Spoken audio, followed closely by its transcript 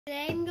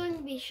Today I'm going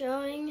to be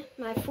showing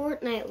my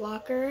Fortnite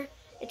locker.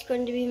 It's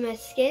going to be my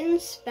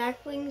skins,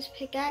 backwings,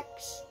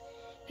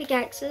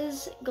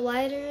 pickaxes,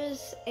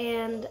 gliders,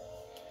 and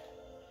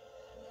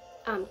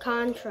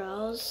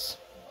contrails.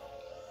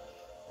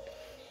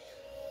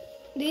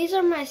 These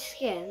are my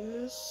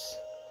skins.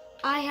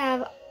 I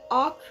have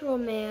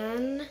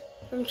Aquaman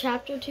from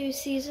Chapter 2,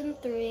 Season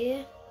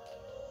 3.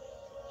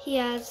 He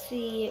has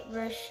the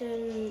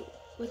version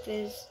with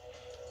his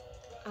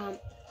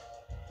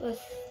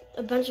with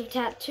a bunch of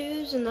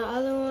tattoos, and the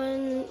other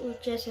one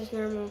with just his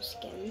normal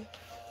skin.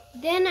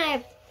 Then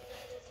I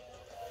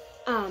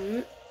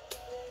have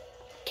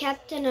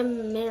Captain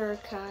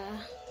America,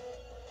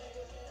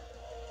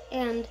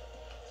 and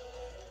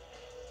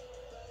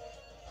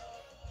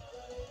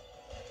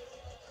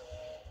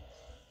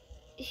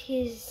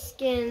his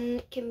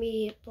skin can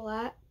be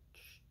black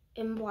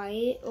and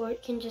white, or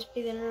it can just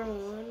be the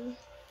normal one,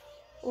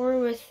 or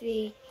with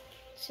the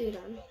suit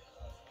on.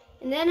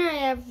 And then I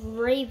have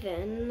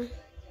Raven.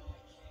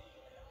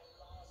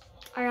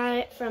 I got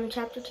it from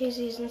Chapter 2,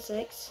 Season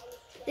 6.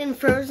 Then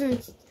Frozen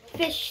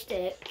Fish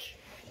Stick,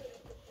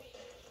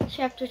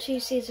 Chapter 2,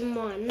 Season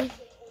 1.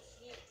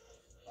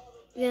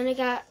 Then I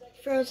got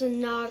Frozen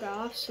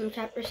Knockoffs from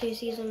Chapter 2,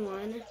 Season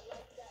 1.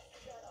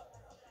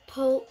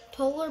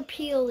 Polar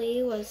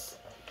Peely was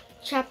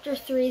Chapter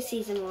 3,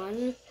 Season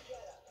 1.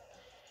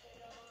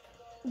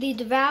 The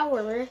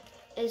Devourer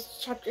is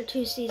Chapter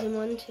 2, Season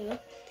 1, too.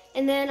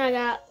 And then I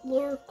got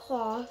Lara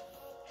Croft,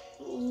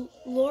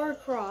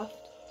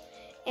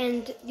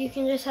 and you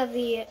can just have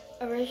the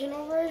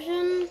original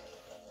version.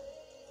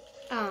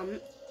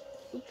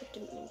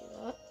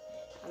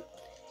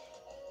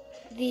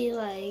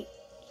 The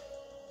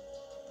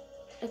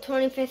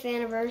 25th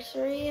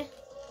anniversary,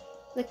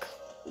 the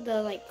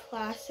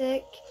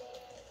classic,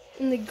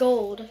 and the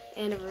gold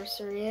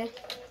anniversary.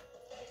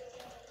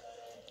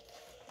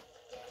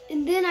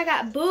 And then I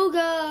got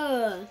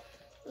Booga.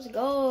 Let's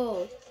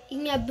go. You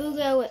can get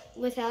Booga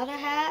without a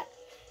hat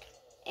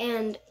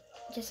and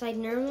just like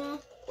normal,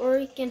 or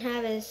you can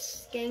have his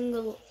skin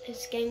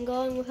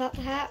going without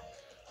the hat,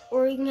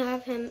 or you can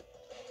have him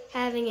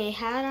having a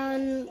hat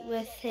on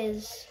with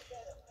his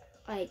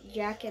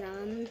jacket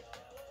on.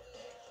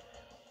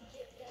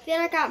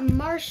 Then I got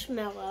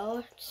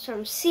Marshmallow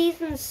from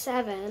Season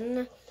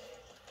 7.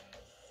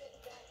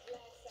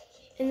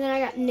 And then I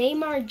got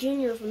Neymar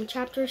Jr. from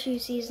Chapter 2,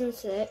 Season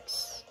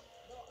 6.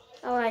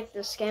 I like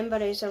this skin,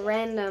 but it's a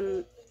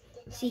random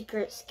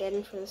secret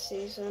skin for the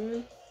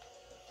season.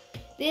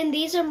 Then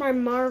these are my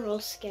Marvel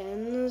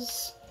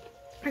skins.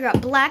 I got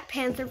Black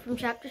Panther from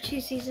Chapter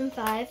 2, Season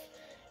 5.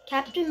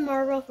 Captain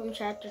Marvel from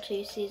Chapter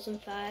 2, Season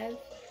 5.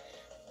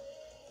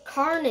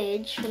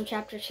 Carnage from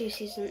Chapter 2,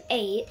 Season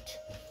 8.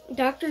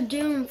 Doctor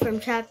Doom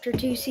from Chapter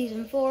 2,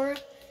 Season 4.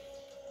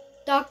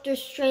 Doctor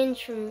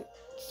Strange from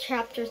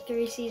Chapter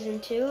 3, Season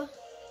 2.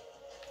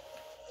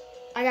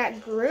 I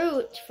got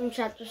Groot from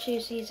Chapter 2,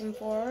 Season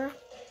 4.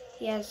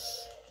 He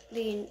has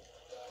the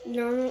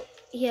normal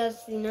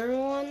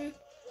one,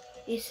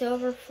 the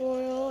silver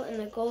foil, and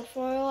the gold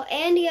foil,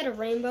 and he had a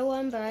rainbow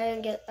one, but I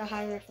didn't get a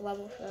higher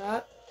level for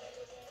that.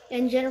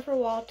 And Jennifer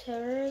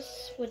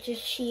Walters, which is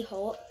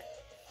She-Hulk,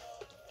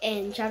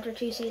 in Chapter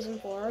 2, Season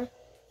 4.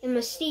 And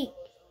Mystique,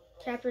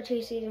 Chapter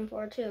 2, Season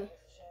 4, too.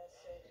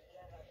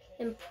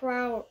 And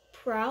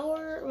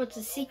Prowler was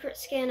the secret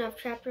skin of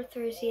Chapter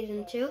 3,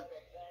 Season 2.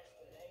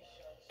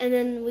 And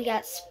then we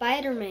got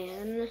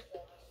Spider-Man.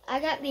 I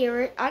got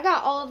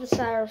all of the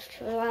styles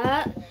for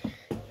that.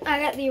 I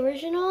got the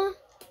original,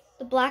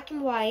 the black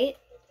and white,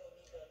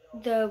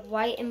 the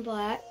white and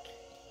black,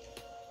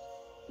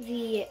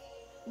 the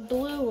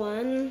blue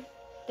one,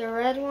 the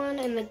red one,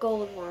 and the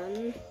gold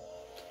one.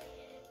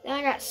 Then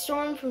I got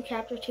Storm from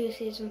Chapter 2,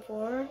 Season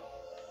 4. It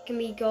can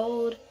be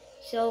gold,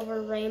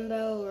 silver,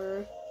 rainbow,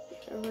 or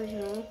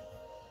original.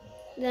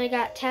 Then I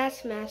got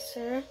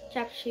Taskmaster,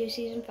 Chapter 2,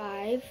 Season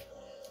 5.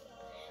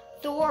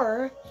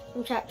 Thor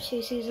from Chapter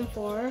 2, Season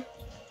 4.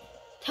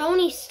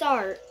 Tony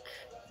Stark,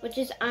 which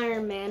is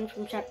Iron Man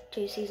from Chapter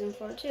 2, Season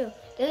 4 too.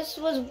 This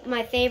was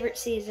my favorite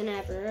season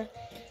ever.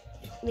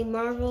 The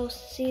Marvel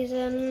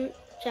season,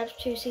 Chapter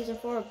 2, Season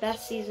 4,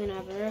 best season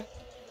ever.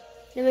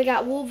 Then we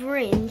got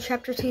Wolverine,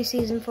 Chapter 2,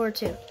 Season 4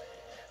 too.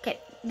 Okay,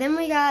 then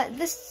we got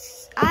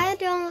this. I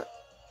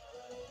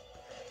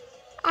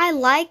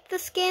like the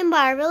skin, but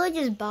I really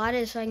just bought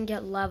it so I can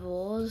get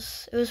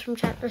levels. It was from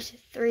Chapter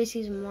 3,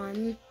 Season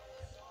 1.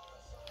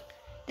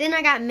 Then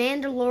I got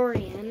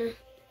Mandalorian.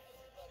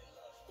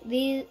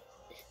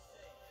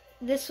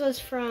 This was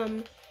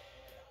from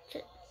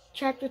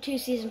Chapter 2,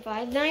 Season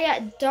 5. Then I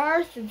got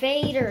Darth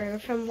Vader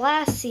from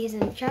last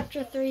season,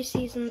 Chapter 3,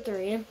 Season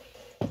 3.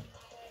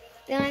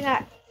 Then I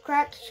got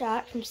Cracked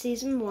Shot from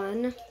Season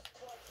 1.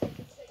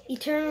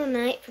 Eternal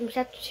Night from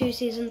Chapter 2,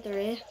 Season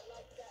 3.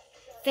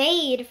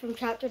 Fade from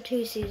Chapter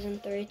 2, Season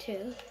 3,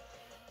 too.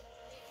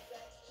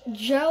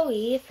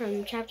 Joey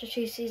from Chapter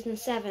 2, Season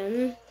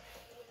 7.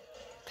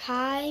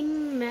 Kai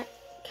Mallor,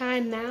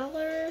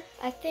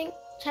 I think,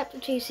 Chapter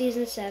 2,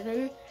 Season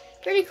 7.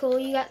 Pretty cool.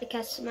 You got to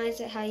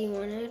customize it how you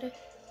wanted.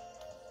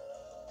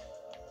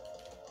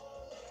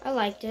 I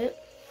liked it.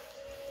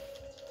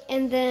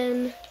 And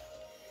then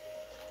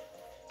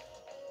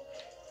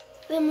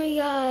we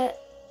got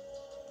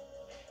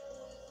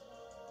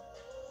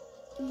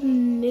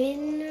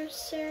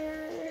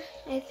Mincer,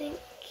 I think.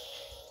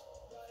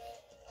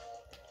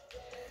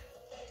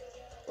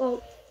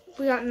 Well,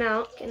 we got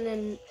Milk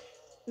and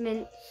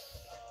then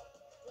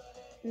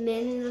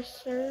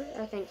Mincer,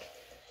 I think.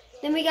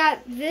 Then we got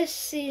this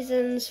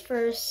season's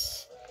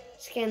first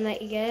skin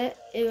that you get.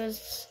 It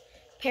was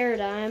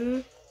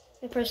Paradigm,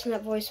 the person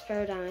that voiced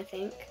Paradigm, I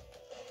think.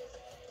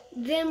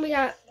 Then we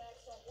got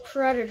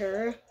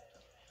Predator.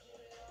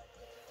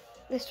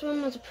 This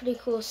one was a pretty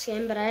cool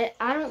skin, but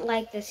I don't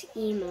like this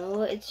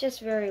emo. It's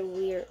just very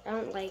weird. I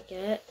don't like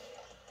it.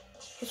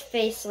 His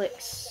face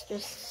looks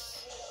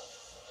just...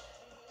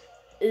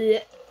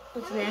 Ugh.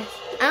 It's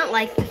nasty. I don't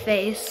like the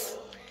face.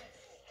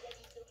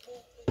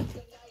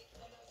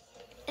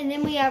 And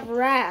then we have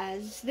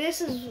Raz.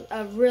 This is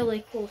a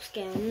really cool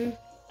skin.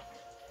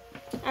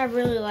 I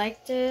really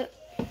liked it.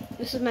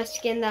 This is my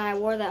skin that I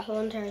wore that whole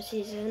entire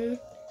season.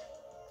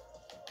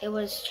 It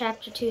was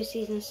Chapter 2,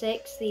 Season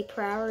 6, the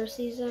Prowler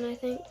season, I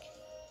think.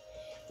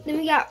 Then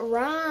we got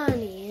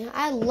Ronnie.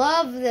 I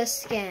love this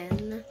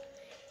skin.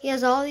 He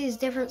has all these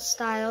different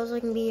styles.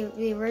 It can be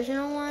the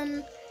original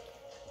one,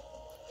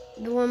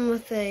 the one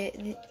with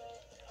the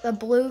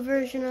blue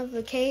version of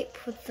the cape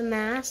with the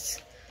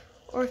mask,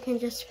 or it can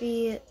just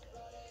be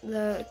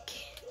the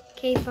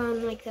cape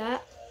on like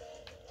that.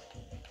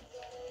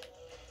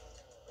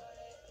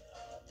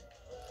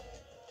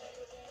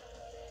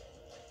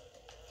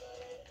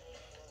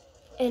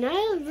 And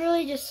I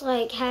really just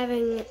like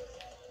having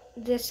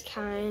this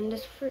kind.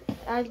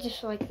 I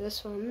just like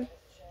this one.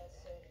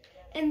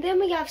 And then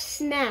we have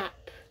Snap.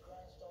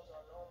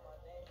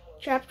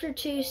 Chapter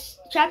 3,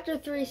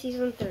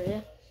 Season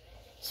 3.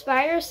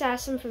 Spider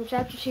Assassin from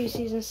Chapter 2,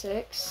 Season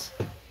 6.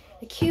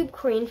 The Cube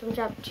Queen from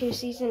Chapter 2,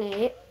 Season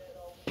 8.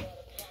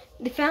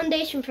 The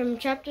Foundation from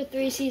Chapter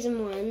 3,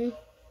 Season 1.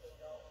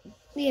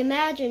 The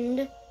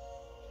Imagined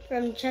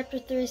from Chapter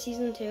 3,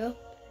 Season 2.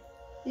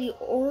 The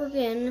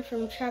Organ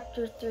from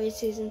Chapter 3,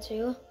 Season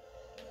 2.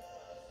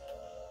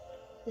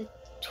 The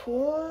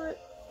Torn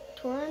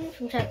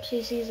from Chapter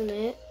 2, Season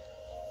 8.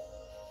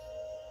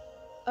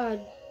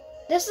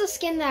 This is a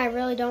skin that I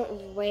really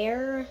don't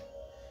wear.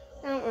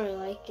 I don't really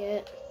like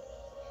it.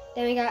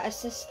 Then we got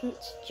Assistant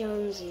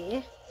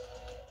Jonesy.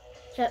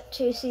 Chapter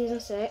 2,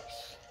 Season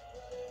 6.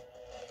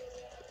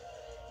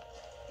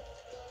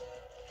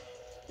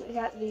 We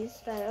got these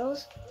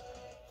styles.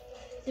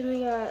 Then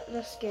we got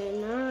the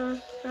skin. I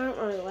don't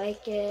really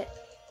like it.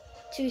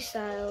 2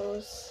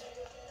 styles.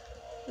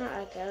 Not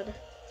that good.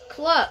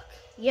 Cluck.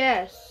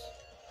 Yes.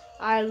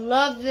 I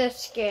love this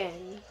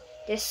skin.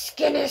 This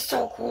skin is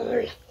so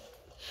cool.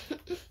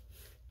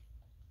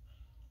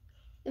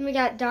 Then we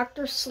got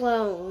Dr.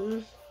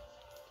 Sloan.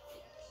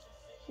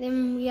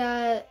 Then we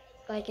got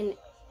like an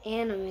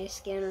anime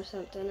skin or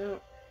something. I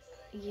don't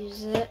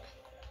use it.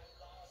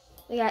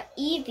 We got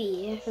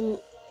Eevee from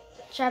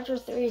Chapter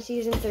 3,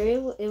 Season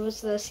 3. It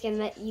was the skin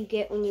that you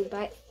get when you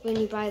buy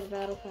the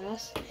Battle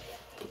Pass.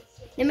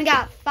 Then we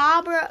got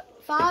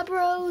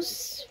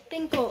Fabro's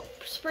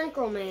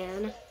Sprinkle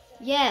Man.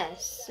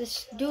 Yes,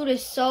 this dude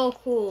is so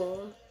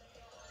cool.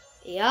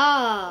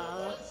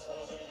 Yeah.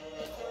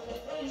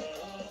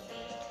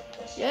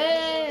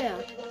 Yeah.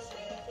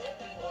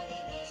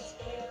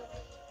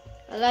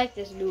 I like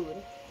this dude.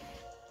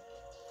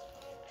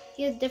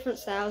 He has different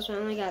styles, but I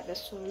only got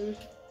this one.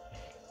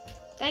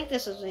 I think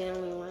this is the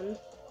only one.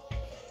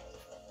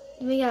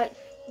 We got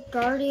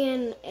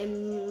Guardian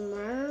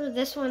Emer.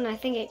 This one, I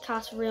think it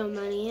costs real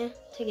money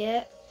to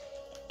get.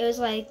 It was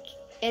like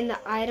in the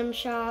item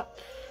shop,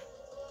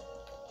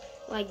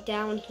 like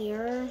down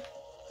here.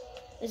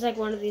 It's like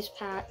one of these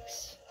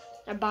packs.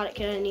 I bought it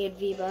because I needed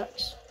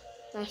V-Bucks.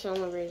 That's the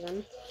only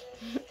reason.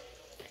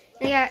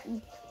 I got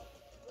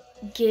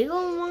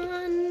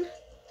Gigglemon.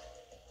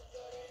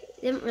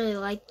 Didn't really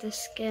like this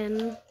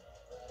skin.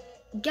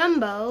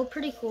 Gumbo,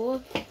 pretty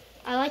cool.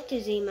 I liked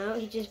his emote.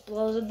 He just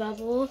blows a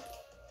bubble.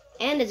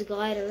 And his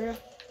glider.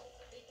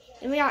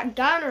 And we got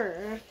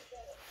Gunner.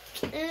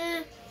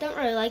 Don't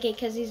really like it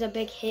because he's a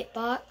big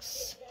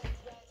hitbox.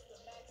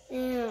 I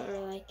don't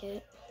really like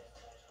it.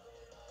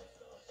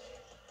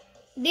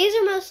 These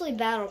are mostly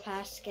Battle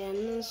Pass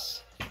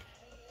skins.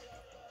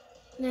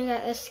 And I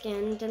got this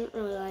skin. Didn't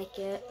really like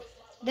it.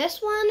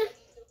 This one,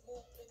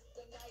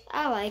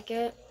 I like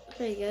it.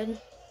 Pretty good.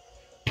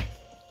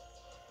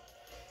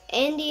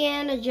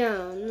 Indiana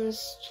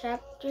Jones,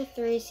 Chapter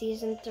 3,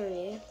 Season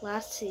 3,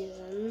 last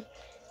season.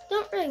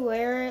 Don't really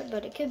wear it,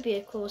 but it could be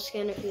a cool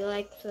skin if you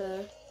like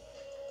the,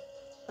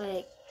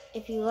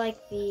 if you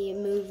like the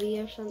movie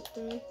or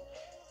something.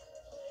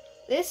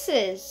 This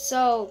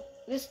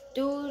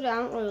dude, I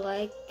don't really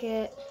like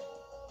it.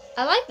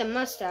 I like the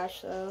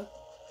mustache though.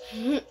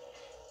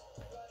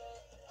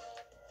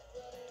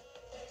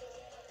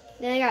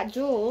 Then I got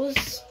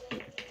Jules.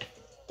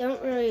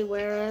 Don't really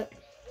wear it.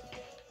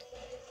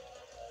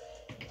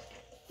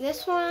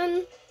 This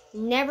one,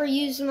 never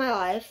used in my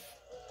life.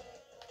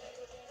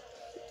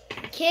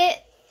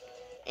 Kit,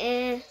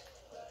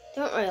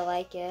 don't really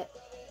like it.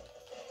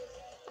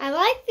 I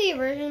like the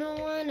original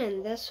one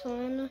and this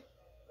one,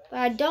 but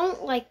I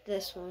don't like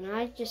this one.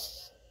 I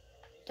just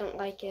don't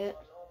like it.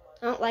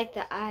 I don't like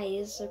the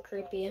eyes, they're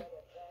creepy.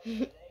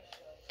 Then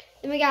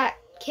we got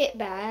Kit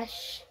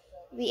Bash,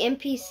 the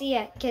NPC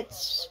at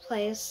Kit's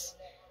place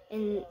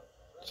in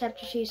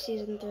Chapter 2,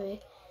 Season 3.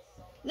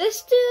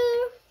 This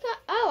dude,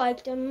 I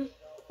liked him.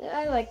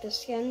 I like the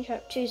skin,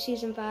 Chapter 2,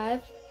 Season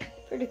 5.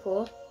 Pretty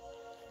cool.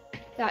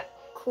 Got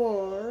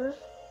Core,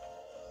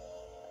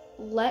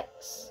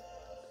 Alexa,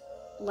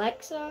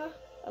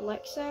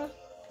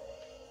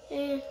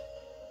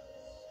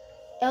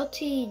 LT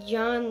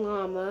John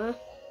Llama,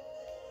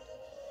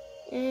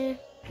 don't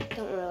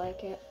really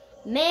like it.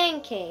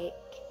 Man Cake,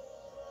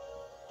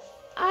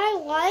 I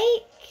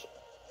like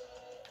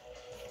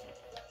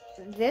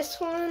this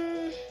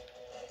one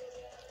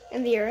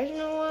and the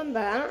original one,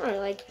 but I don't really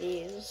like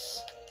these.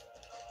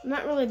 I'm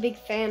not really a big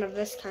fan of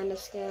this kind of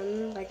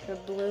skin, like the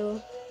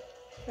blue.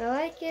 I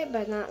like it,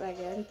 but not that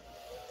good.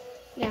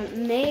 Yeah,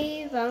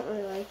 Maeve, I don't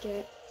really like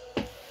it.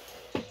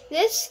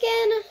 This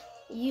skin,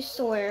 used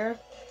to wear.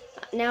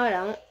 Now I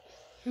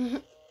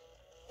don't.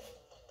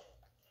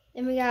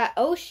 Then we got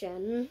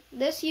Ocean.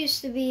 This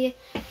used to be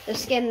the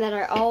skin that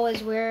I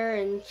always wear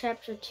in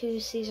Chapter 2,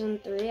 Season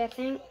 3, I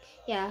think.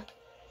 Yeah.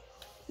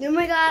 Then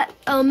we got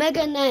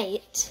Omega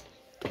Knight.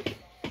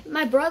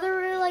 My brother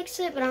really likes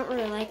it, but I don't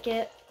really like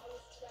it.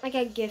 I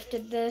got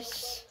gifted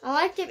this. I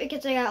liked it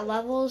because I got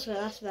levels, but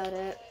that's about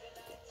it.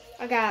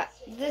 I got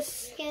this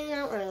skin. I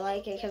don't really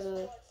like it because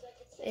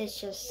it's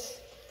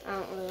just, I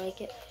don't really like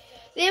it.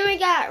 Then we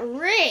got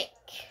Rick.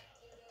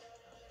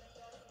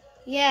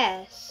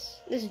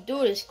 Yes, this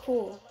dude is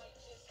cool.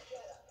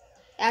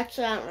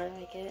 Actually, I don't really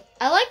like it.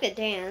 I like the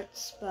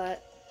dance,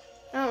 but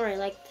I don't really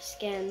like the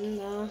skin,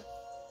 though.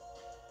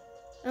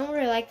 I don't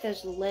really like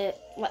those lips.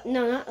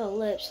 No, not the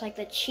lips, like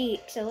the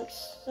cheeks. It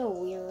looks so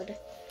weird.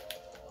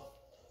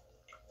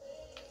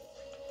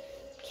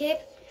 Okay,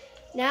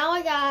 now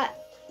I got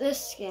this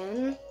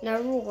skin.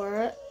 Never wore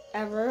it,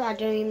 ever. I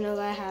don't even know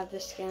that I have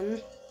this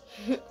skin.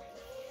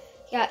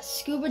 Got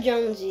Scuba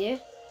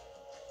Jonesy.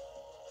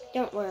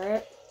 Don't wear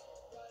it.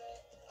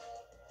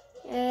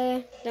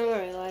 Don't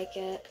really like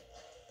it.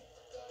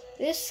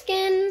 This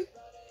skin,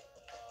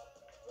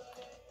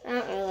 I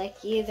don't really like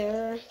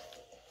either.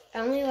 I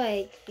only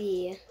like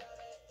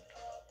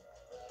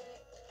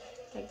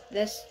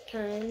this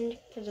kind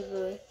because of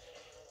the,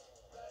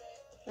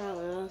 I don't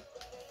know.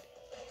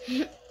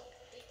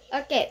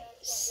 Okay,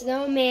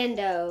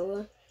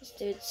 Snowmando. This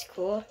dude's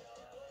cool.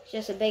 It's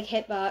just a big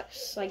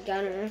hitbox like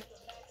Gunner.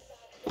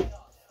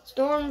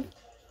 Storm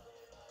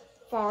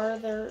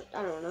Farther,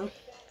 I don't know.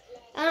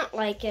 I don't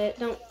like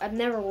it. I've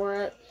never wore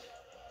it.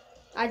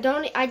 I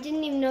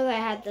didn't even know that I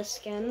had this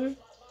skin.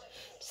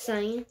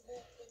 Sunny.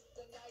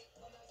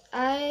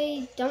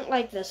 I don't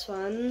like this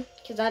one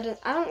because I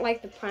don't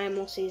like the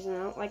primal season.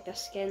 I don't like the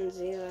skins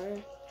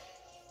either.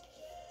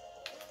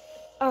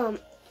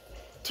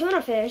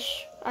 Tuna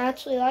fish. I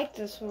actually like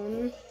this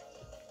one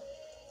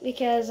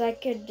because I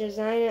could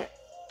design it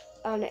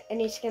on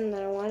any skin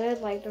that I wanted,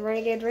 like the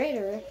Renegade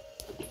Raider,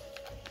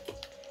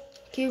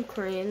 Cube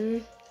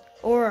Crane,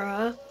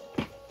 Aura,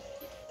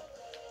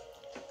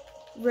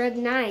 Red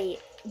Knight,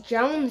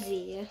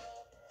 Jonesy,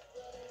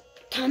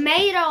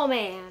 Tomato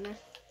Man,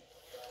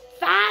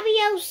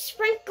 Fabio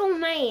Sprinkle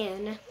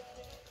Man.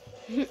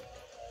 I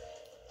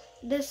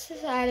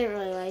didn't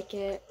really like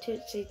it.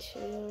 Tootsie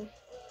 2.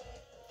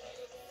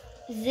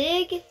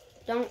 Zig,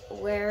 don't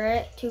wear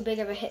it. Too big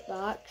of a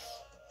hitbox.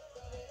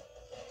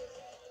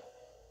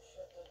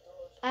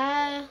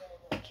 I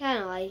kind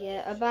of like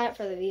it. I bought it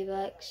for the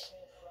V-Bucks.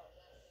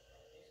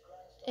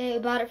 I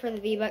bought it for the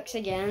V-Bucks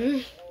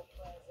again.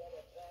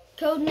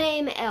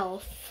 Codename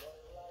Elf.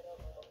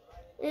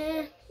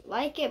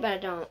 Like it, but I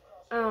don't.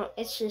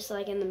 It's just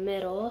like in the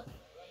middle.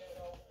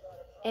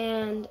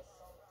 And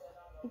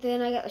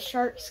then I got the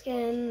shark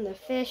skin, the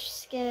fish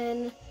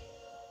skin,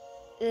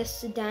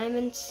 this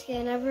diamond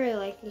skin. I really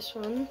like this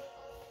one.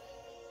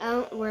 I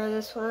don't wear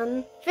this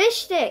one.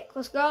 Fish stick,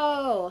 let's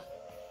go.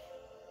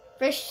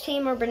 Fish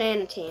team or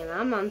banana team?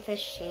 I'm on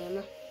fish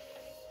team.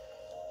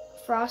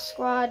 Frost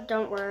Squad,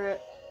 don't wear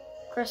it.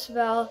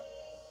 Christabel,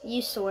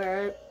 used to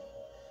wear it.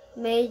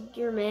 Made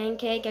Your Man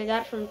Cake, I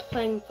got it from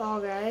playing Fall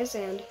Guys,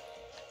 and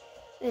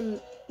in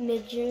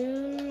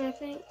mid-June, I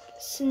think.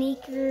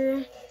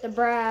 Sneaker, The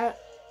Brat,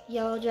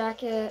 Yellow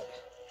Jacket,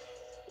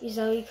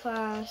 Zoe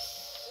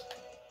Class,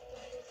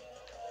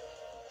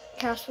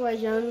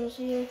 Castaway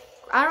Jonesy.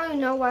 I don't even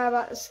know why I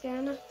bought the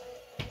skin.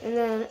 And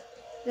then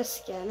this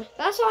skin.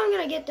 That's all I'm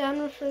going to get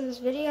done for this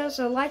video,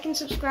 so like and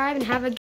subscribe and have a